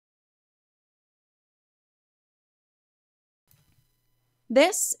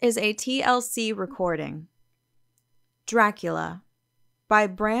This is a TLC recording. Dracula by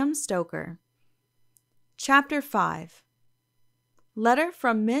Bram Stoker. Chapter 5. Letter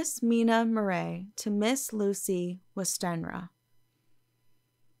from Miss Mina Murray to Miss Lucy Westenra.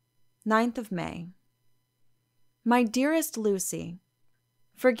 9th of May. My dearest Lucy,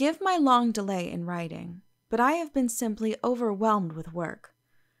 forgive my long delay in writing, but I have been simply overwhelmed with work.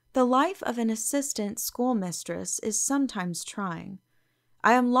 The life of an assistant schoolmistress is sometimes trying.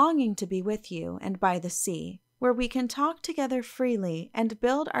 I am longing to be with you and by the sea, where we can talk together freely and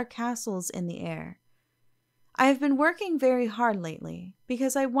build our castles in the air. I have been working very hard lately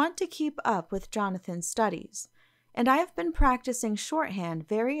because I want to keep up with Jonathan's studies, and I have been practicing shorthand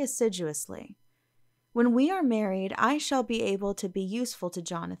very assiduously. When we are married, I shall be able to be useful to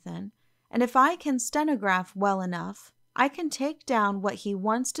Jonathan, and if I can stenograph well enough, I can take down what he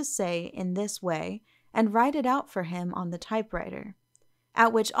wants to say in this way and write it out for him on the typewriter,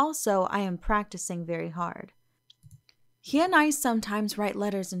 at which also I am practicing very hard. He and I sometimes write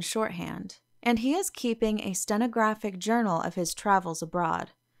letters in shorthand, and he is keeping a stenographic journal of his travels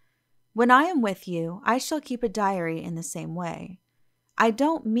abroad. When I am with you, I shall keep a diary in the same way. I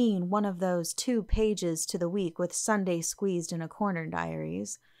don't mean one of those 2 pages to the week with Sunday squeezed in a corner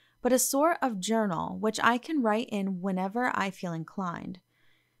diaries, but a sort of journal which I can write in whenever I feel inclined.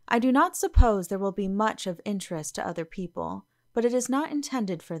 I do not suppose there will be much of interest to other people, but it is not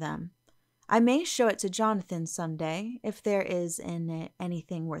intended for them. I may show it to Jonathan some day, if there is in it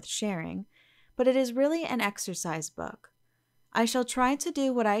anything worth sharing, but it is really an exercise book. I shall try to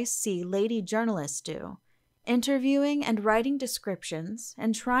do what I see lady journalists do, interviewing and writing descriptions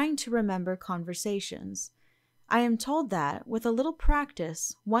and trying to remember conversations. I am told that, with a little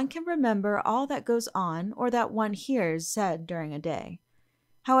practice, one can remember all that goes on or that one hears said during a day.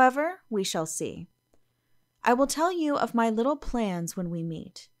 However, we shall see. I will tell you of my little plans when we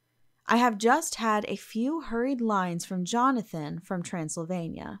meet. I have just had a few hurried lines from Jonathan from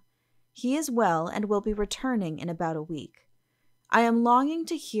Transylvania. He is well and will be returning in about a week. I am longing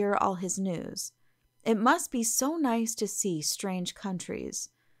to hear all his news. It must be so nice to see strange countries.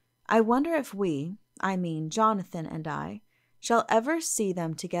 I wonder if we, I mean Jonathan and I, shall ever see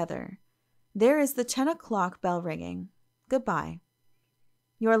them together. There is the 10 o'clock bell ringing. Goodbye.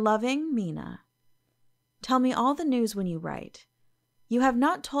 Your loving Mina. Tell me all the news when you write. You have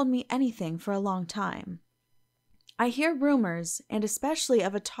not told me anything for a long time. I hear rumors, and especially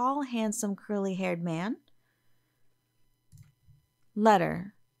of a tall, handsome, curly-haired man.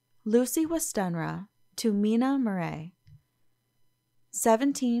 Letter. Lucy Westenra to Mina Murray.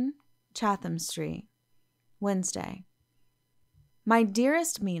 17 Chatham Street, Wednesday. My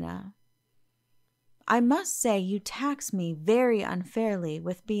dearest Mina, I must say you tax me very unfairly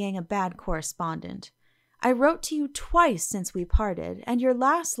with being a bad correspondent. I wrote to you twice since we parted, and your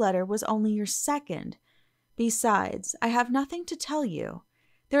last letter was only your second. Besides, I have nothing to tell you.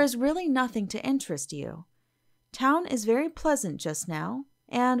 There is really nothing to interest you. Town is very pleasant just now,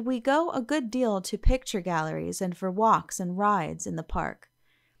 and we go a good deal to picture galleries and for walks and rides in the park.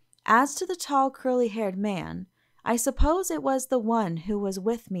 As to the tall, curly-haired man, I suppose it was the one who was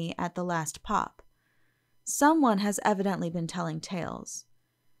with me at the last pop. Someone has evidently been telling tales.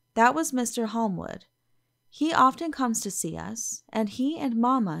 That was Mr. Holmwood. He often comes to see us, and he and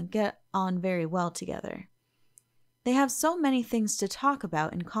Mamma get on very well together. They have so many things to talk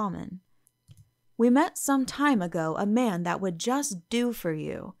about in common. We met some time ago a man that would just do for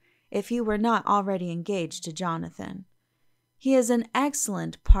you, if you were not already engaged to Jonathan. He is an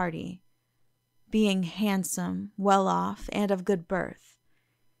excellent party, being handsome, well off, and of good birth.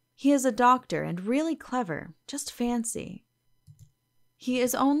 He is a doctor and really clever, just fancy. He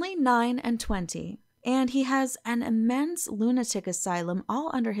is only 29, and he has an immense lunatic asylum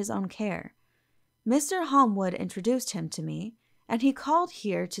all under his own care. Mr. Holmwood introduced him to me, and he called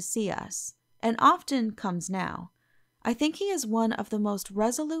here to see us, and often comes now. I think he is one of the most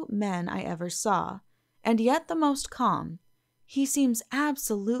resolute men I ever saw, and yet the most calm. He seems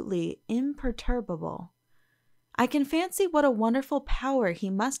absolutely imperturbable. I can fancy what a wonderful power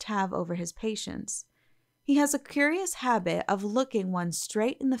he must have over his patients. He has a curious habit of looking one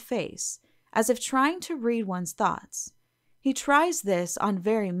straight in the face, as if trying to read one's thoughts. He tries this on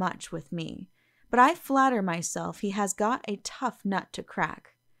very much with me, but I flatter myself he has got a tough nut to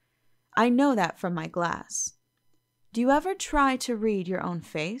crack. I know that from my glass. Do you ever try to read your own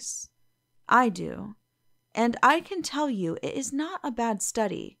face? I do, and I can tell you it is not a bad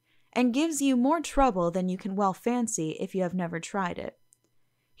study, and gives you more trouble than you can well fancy if you have never tried it.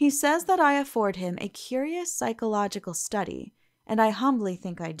 He says that I afford him a curious psychological study, and I humbly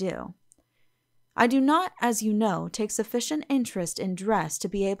think I do. I do not, as you know, take sufficient interest in dress to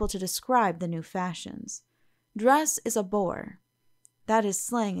be able to describe the new fashions. Dress is a bore. That is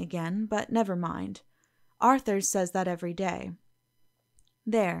slang again, but never mind. Arthur says that every day.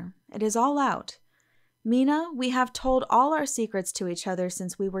 There, it is all out. Mina, we have told all our secrets to each other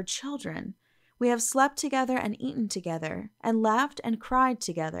since we were children. We have slept together and eaten together, and laughed and cried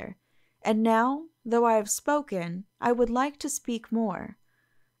together. And now, though I have spoken, I would like to speak more.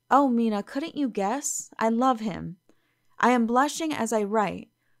 Oh, Mina, couldn't you guess? I love him. I am blushing as I write,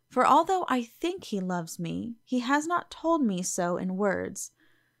 for although I think he loves me, he has not told me so in words.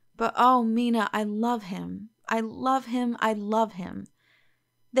 But oh, Mina, I love him. I love him. I love him.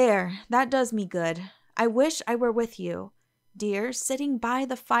 There, that does me good. I wish I were with you, dear, sitting by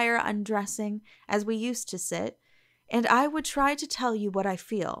the fire undressing, as we used to sit, and I would try to tell you what I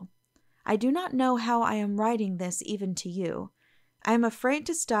feel. I do not know how I am writing this even to you. I am afraid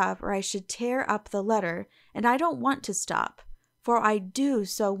to stop or I should tear up the letter, and I don't want to stop, for I do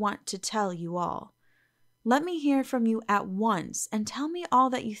so want to tell you all. Let me hear from you at once, and tell me all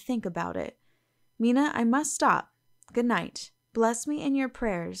that you think about it. Mina, I must stop. Good night. Bless me in your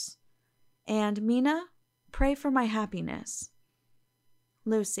prayers. And, Mina, pray for my happiness.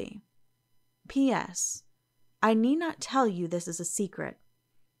 Lucy. P.S. I need not tell you this is a secret.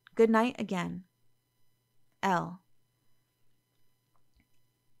 Good night again. L.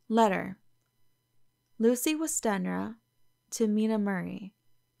 Letter. Lucy Westenra to Mina Murray,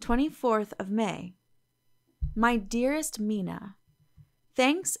 24th of May. My dearest Mina,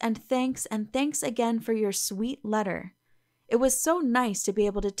 thanks and thanks and thanks again for your sweet letter. It was so nice to be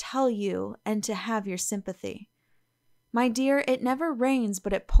able to tell you and to have your sympathy. My dear, it never rains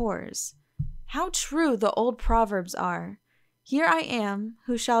but it pours. How true the old proverbs are. Here I am,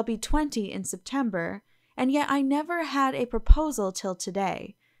 who shall be 20 in September, and yet I never had a proposal till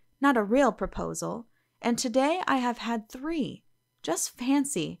today. Not a real proposal. And today I have had 3. Just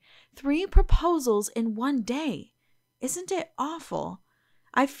fancy, 3 proposals in one day. Isn't it awful?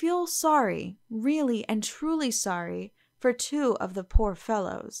 I feel sorry, really and truly sorry, for 2 of the poor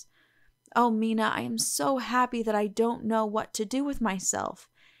fellows. Oh, Mina, I am so happy that I don't know what to do with myself.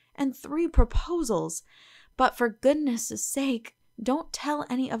 And 3 proposals. But for goodness' sake, don't tell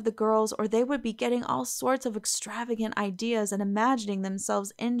any of the girls, or they would be getting all sorts of extravagant ideas and imagining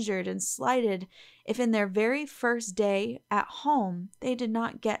themselves injured and slighted if in their very first day at home they did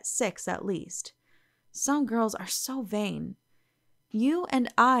not get 6 at least. Some girls are so vain. You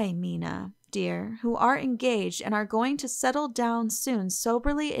and I, Mina, dear, who are engaged and are going to settle down soon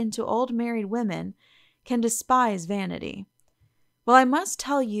soberly into old married women, can despise vanity. Well, I must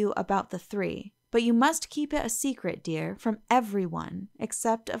tell you about the 3. But you must keep it a secret, dear, from everyone,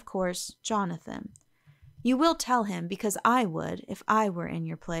 except, of course, Jonathan. You will tell him, because I would, if I were in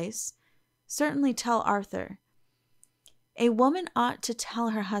your place. Certainly tell Arthur. A woman ought to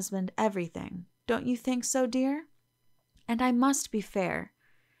tell her husband everything. Don't you think so, dear? And I must be fair.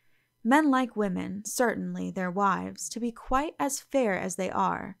 Men like women, certainly their wives, to be quite as fair as they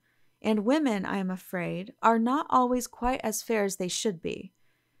are. And women, I am afraid, are not always quite as fair as they should be.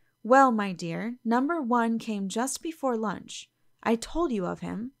 Well, my dear, number 1 came just before lunch. I told you of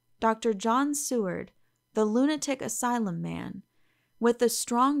him, Dr. John Seward, the lunatic asylum man, with the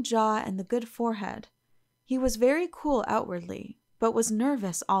strong jaw and the good forehead. He was very cool outwardly, but was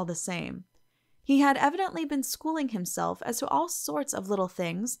nervous all the same. He had evidently been schooling himself as to all sorts of little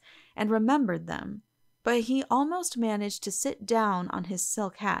things and remembered them, but he almost managed to sit down on his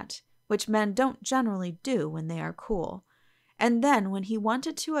silk hat, which men don't generally do when they are cool. And then, when he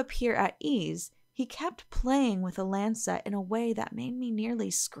wanted to appear at ease, he kept playing with a lancet in a way that made me nearly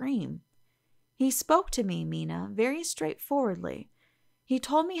scream. He spoke to me, Mina, very straightforwardly. He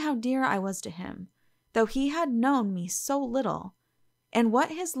told me how dear I was to him, though he had known me so little, and what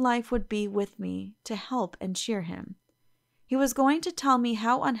his life would be with me to help and cheer him. He was going to tell me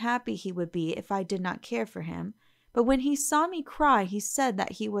how unhappy he would be if I did not care for him, but when he saw me cry, he said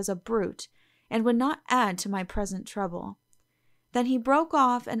that he was a brute, and would not add to my present trouble. Then he broke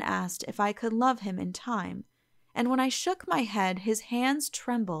off and asked if I could love him in time, and when I shook my head, his hands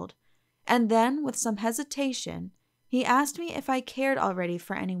trembled, and then, with some hesitation, he asked me if I cared already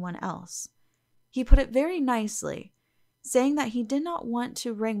for anyone else. He put it very nicely, saying that he did not want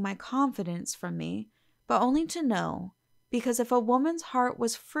to wring my confidence from me, but only to know, because if a woman's heart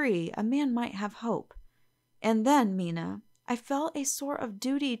was free, a man might have hope. And then, Mina, I felt a sort of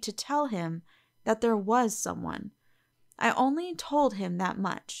duty to tell him that there was someone. I only told him that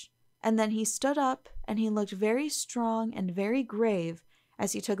much, and then he stood up and he looked very strong and very grave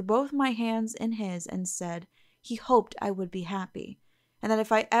as he took both my hands in his and said he hoped I would be happy, and that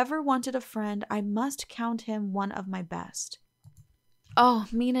if I ever wanted a friend, I must count him one of my best. Oh,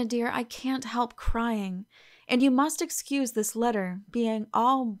 Mina dear, I can't help crying, and you must excuse this letter being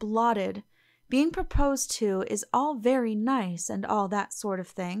all blotted. Being proposed to is all very nice and all that sort of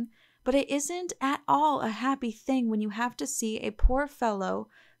thing, but it isn't at all a happy thing when you have to see a poor fellow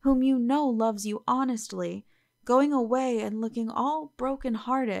whom you know loves you honestly, going away and looking all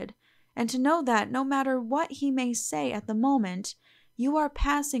broken-hearted, and to know that no matter what he may say at the moment, you are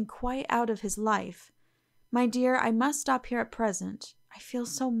passing quite out of his life. My dear, I must stop here at present. I feel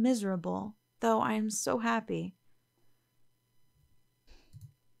so miserable, though I am so happy.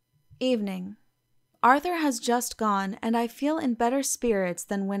 Evening. Arthur has just gone, and I feel in better spirits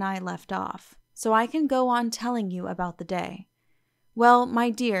than when I left off, so I can go on telling you about the day. Well, my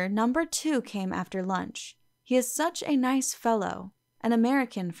dear, number 2 came after lunch. He is such a nice fellow, an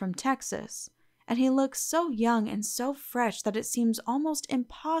American from Texas, and he looks so young and so fresh that it seems almost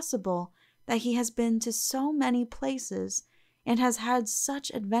impossible that he has been to so many places and has had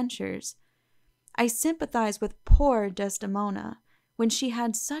such adventures. I sympathize with poor Desdemona when she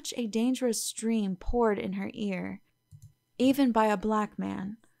had such a dangerous stream poured in her ear, even by a black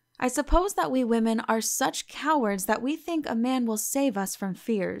man. I suppose that we women are such cowards that we think a man will save us from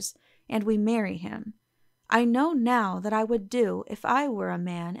fears, and we marry him. I know now that I would do if I were a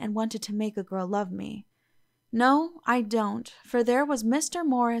man and wanted to make a girl love me. No, I don't, for there was Mr.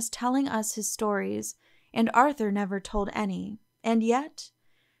 Morris telling us his stories, and Arthur never told any. And yet,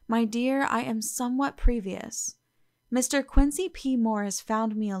 my dear, I am somewhat previous. Mr. Quincy P. Morris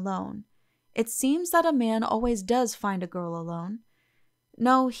found me alone. It seems that a man always does find a girl alone.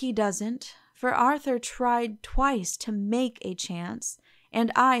 No, he doesn't, for Arthur tried twice to make a chance,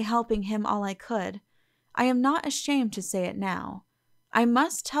 and I helping him all I could. I am not ashamed to say it now. I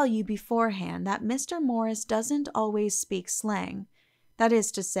must tell you beforehand that Mr. Morris doesn't always speak slang. That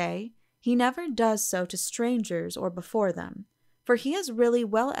is to say, he never does so to strangers or before them, for he is really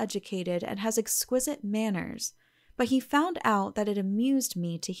well educated and has exquisite manners, but he found out that it amused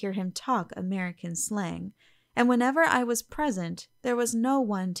me to hear him talk American slang, and whenever I was present, there was no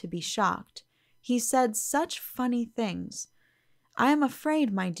one to be shocked. He said such funny things. I am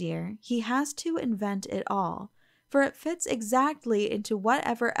afraid, my dear, he has to invent it all, for it fits exactly into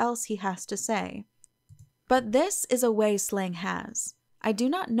whatever else he has to say. But this is a way slang has. I do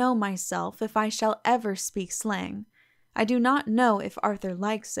not know myself if I shall ever speak slang. I do not know if Arthur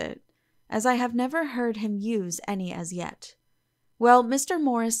likes it, as I have never heard him use any as yet. Well, Mr.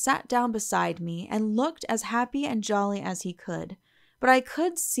 Morris sat down beside me and looked as happy and jolly as he could, but I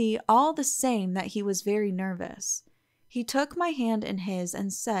could see all the same that he was very nervous. He took my hand in his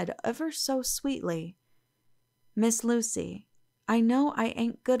and said ever so sweetly, "Miss Lucy, I know I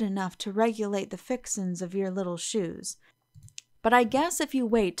ain't good enough to regulate the fixins of your little shoes, but I guess if you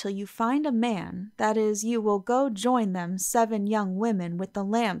wait till you find a man, that is, you will go join them 7 young women with the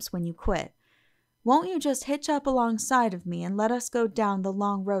lamps when you quit. Won't you just hitch up alongside of me and let us go down the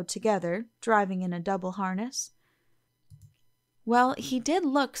long road together, driving in a double harness?" Well, he did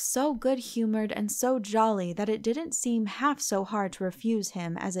look so good-humored and so jolly that it didn't seem half so hard to refuse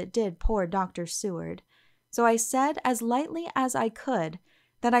him as it did poor Dr. Seward. So I said as lightly as I could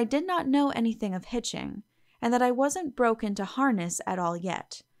that I did not know anything of hitching, and that I wasn't broke into harness at all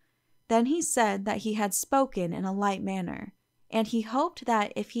yet. Then he said that he had spoken in a light manner, and he hoped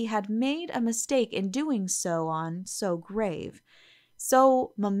that if he had made a mistake in doing so on so grave,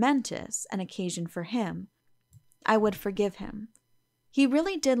 so momentous an occasion for him, I would forgive him. He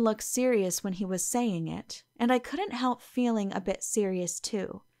really did look serious when he was saying it, and I couldn't help feeling a bit serious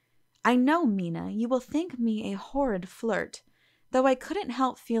too. I know, Mina, you will think me a horrid flirt, though I couldn't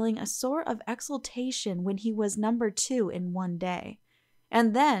help feeling a sort of exultation when he was number 2 in one day.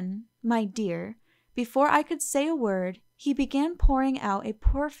 And then, my dear, before I could say a word, he began pouring out a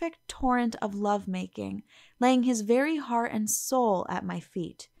perfect torrent of love-making, laying his very heart and soul at my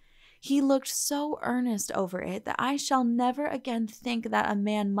feet. He looked so earnest over it that I shall never again think that a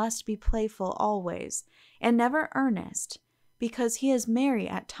man must be playful always, and never earnest, because he is merry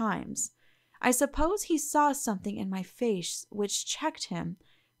at times. I suppose he saw something in my face which checked him,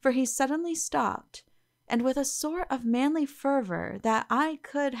 for he suddenly stopped, and with a sort of manly fervor that I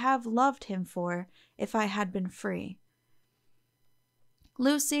could have loved him for if I had been free.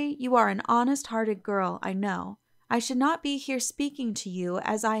 "Lucy, you are an honest-hearted girl, I know. I should not be here speaking to you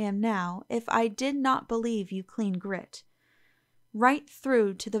as I am now if I did not believe you clean grit, right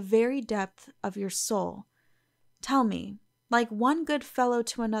through to the very depth of your soul. Tell me, like one good fellow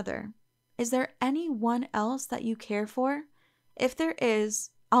to another, is there any one else that you care for? If there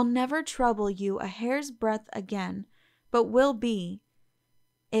is, I'll never trouble you a hair's breadth again, but will be,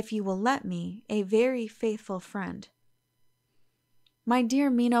 if you will let me, a very faithful friend. My dear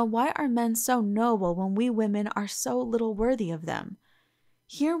Mina, why are men so noble when we women are so little worthy of them?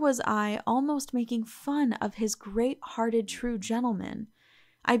 Here was I almost making fun of his great-hearted true gentleman.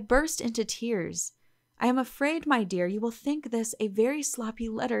 I burst into tears. I am afraid, my dear, you will think this a very sloppy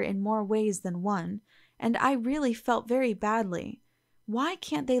letter in more ways than one, and I really felt very badly. Why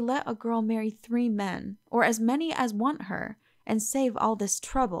can't they let a girl marry 3 men, or as many as want her, and save all this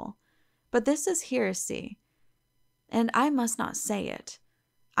trouble? But this is heresy, and I must not say it.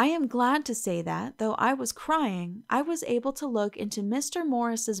 I am glad to say that, though I was crying, I was able to look into Mr.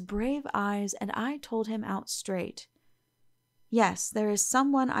 Morris's brave eyes, and I told him out straight. Yes, there is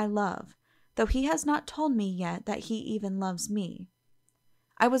someone I love, though he has not told me yet that he even loves me.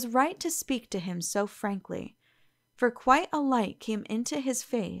 I was right to speak to him so frankly, for quite a light came into his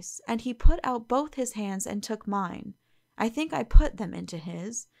face, and he put out both his hands and took mine. I think I put them into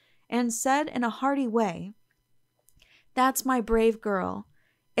his, and said in a hearty way, "That's my brave girl.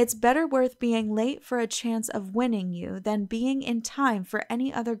 It's better worth being late for a chance of winning you than being in time for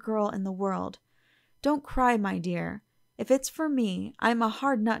any other girl in the world. Don't cry, my dear. If it's for me, I'm a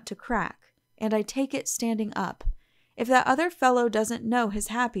hard nut to crack, and I take it standing up. If that other fellow doesn't know his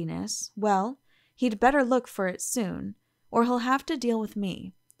happiness, well, he'd better look for it soon, or he'll have to deal with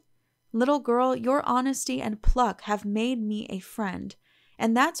me. Little girl, your honesty and pluck have made me a friend,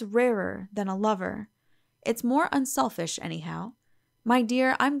 and that's rarer than a lover. It's more unselfish, anyhow. My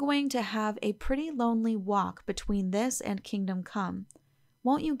dear, I'm going to have a pretty lonely walk between this and Kingdom Come.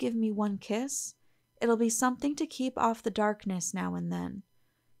 Won't you give me one kiss? It'll be something to keep off the darkness now and then.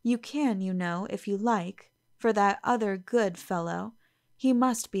 You can, you know, if you like, for that other good fellow. He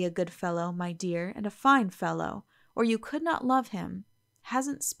must be a good fellow, my dear, and a fine fellow, or you could not love him.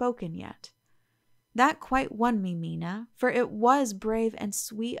 Hasn't spoken yet." That quite won me, Mina, for it was brave and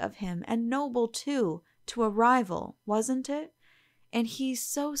sweet of him, and noble too, to a rival, wasn't it? And he's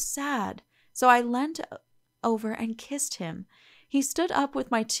so sad, so I leant over and kissed him. He stood up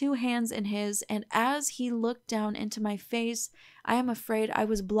with my 2 hands in his, and as he looked down into my face, I am afraid I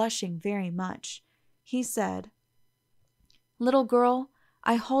was blushing very much. He said, "Little girl,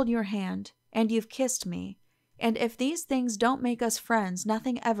 I hold your hand, and you've kissed me, and if these things don't make us friends,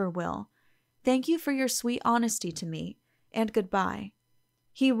 nothing ever will. Thank you for your sweet honesty to me, and goodbye."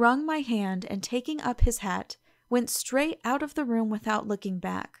 He wrung my hand, and taking up his hat, went straight out of the room without looking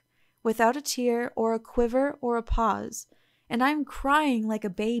back, without a tear or a quiver or a pause, and I am crying like a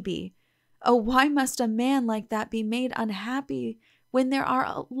baby. Oh, why must a man like that be made unhappy when there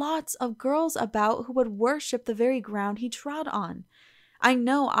are lots of girls about who would worship the very ground he trod on? I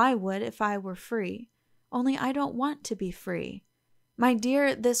know I would if I were free, only I don't want to be free. My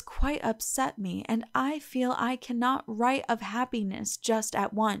dear, this quite upset me, and I feel I cannot write of happiness just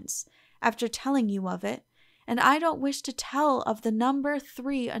at once, after telling you of it, and I don't wish to tell of the number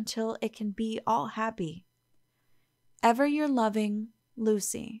 3 until it can be all happy. Ever your loving,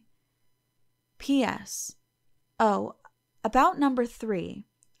 Lucy. P.S. Oh, about number 3.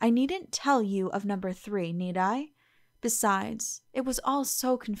 I needn't tell you of number 3, need I? Besides, it was all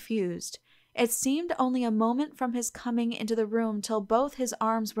so confused. It seemed only a moment from his coming into the room till both his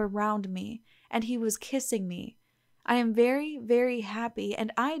arms were round me, and he was kissing me. I am very, very happy,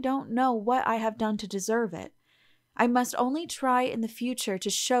 and I don't know what I have done to deserve it. I must only try in the future to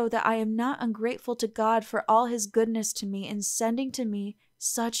show that I am not ungrateful to God for all his goodness to me in sending to me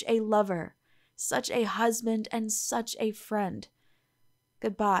such a lover, such a husband, and such a friend.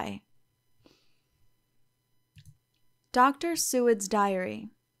 Goodbye. Dr. Seward's Diary.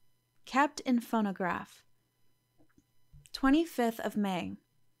 Kept in phonograph. 25th of May.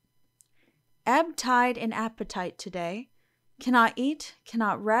 Ebb tide in appetite today. Cannot eat,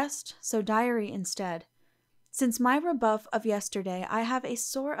 cannot rest, so diary instead. Since my rebuff of yesterday, I have a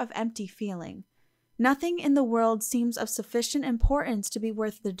sort of empty feeling. Nothing in the world seems of sufficient importance to be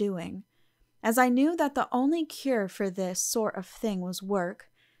worth the doing. As I knew that the only cure for this sort of thing was work,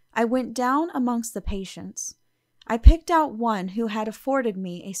 I went down amongst the patients. I picked out one who had afforded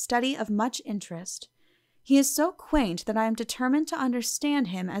me a study of much interest. He is so quaint that I am determined to understand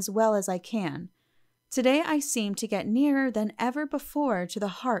him as well as I can. Today I seem to get nearer than ever before to the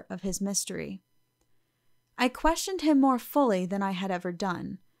heart of his mystery. I questioned him more fully than I had ever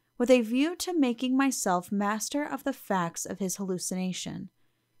done, with a view to making myself master of the facts of his hallucination.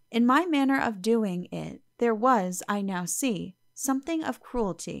 In my manner of doing it, there was, I now see, something of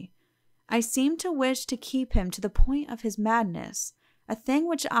cruelty. I seemed to wish to keep him to the point of his madness, a thing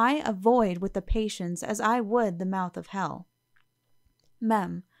which I avoid with the patients as I would the mouth of hell.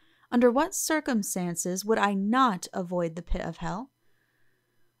 Mem. Under what circumstances would I not avoid the pit of hell?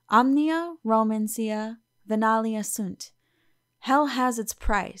 Omnia Romantia venalia sunt. Hell has its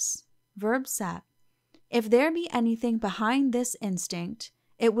price. Verb sap. If there be anything behind this instinct,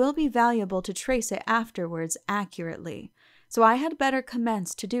 it will be valuable to trace it afterwards accurately, so I had better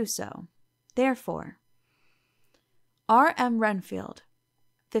commence to do so. Therefore, R. M. Renfield,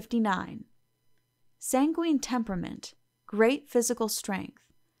 59. Sanguine temperament, great physical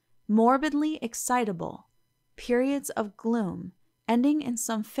strength, morbidly excitable, periods of gloom, ending in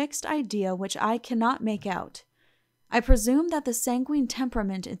some fixed idea which I cannot make out. I presume that the sanguine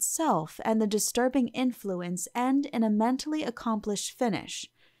temperament itself and the disturbing influence end in a mentally accomplished finish.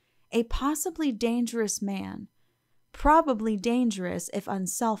 A possibly dangerous man, probably dangerous if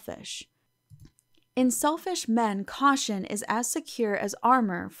unselfish. In selfish men, caution is as secure as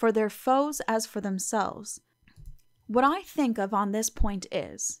armor for their foes as for themselves. What I think of on this point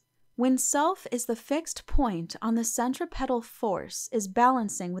is, when self is the fixed point on the centripetal force is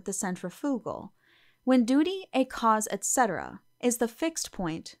balancing with the centrifugal, when duty, a cause, etc., is the fixed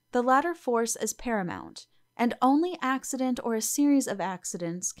point, the latter force is paramount, and only accident or a series of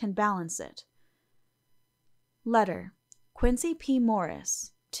accidents can balance it. Letter, Quincy P.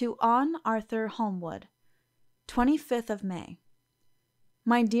 Morris, to On Arthur Holmwood, 25th of May.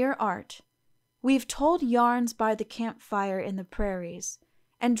 My dear Art, we've told yarns by the campfire in the prairies,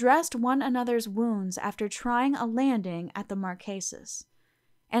 and dressed one another's wounds after trying a landing at the Marquesas,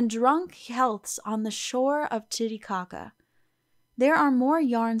 and drunk healths on the shore of Titicaca. There are more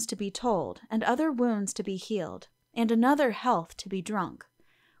yarns to be told, and other wounds to be healed, and another health to be drunk.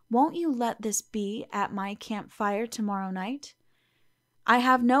 Won't you let this be at my campfire tomorrow night? I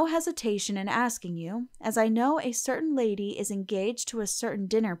have no hesitation in asking you, as I know a certain lady is engaged to a certain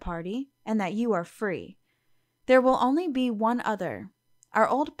dinner party, and that you are free. There will only be one other, our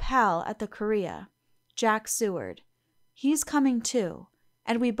old pal at the Korea, Jack Seward. He's coming too,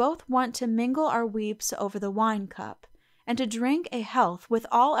 and we both want to mingle our weeps over the wine cup, and to drink a health with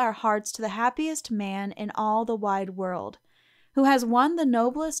all our hearts to the happiest man in all the wide world, who has won the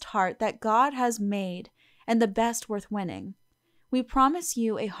noblest heart that God has made and the best worth winning. We promise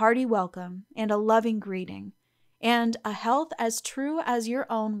you a hearty welcome and a loving greeting, and a health as true as your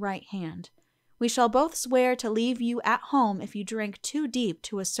own right hand. We shall both swear to leave you at home if you drink too deep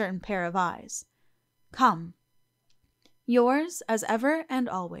to a certain pair of eyes. Come. Yours, as ever and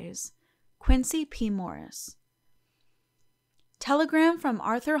always, Quincy P. Morris. Telegram from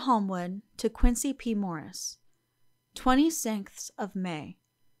Arthur Holmwood to Quincy P. Morris, 26th of May.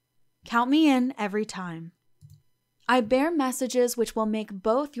 Count me in every time. I bear messages which will make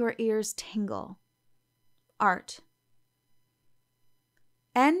both your ears tingle. Art.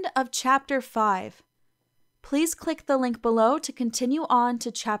 End of Chapter 5. Please click the link below to continue on to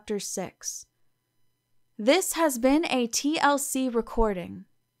Chapter 6. This has been a TLC recording.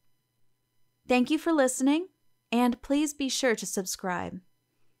 Thank you for listening, and please be sure to subscribe.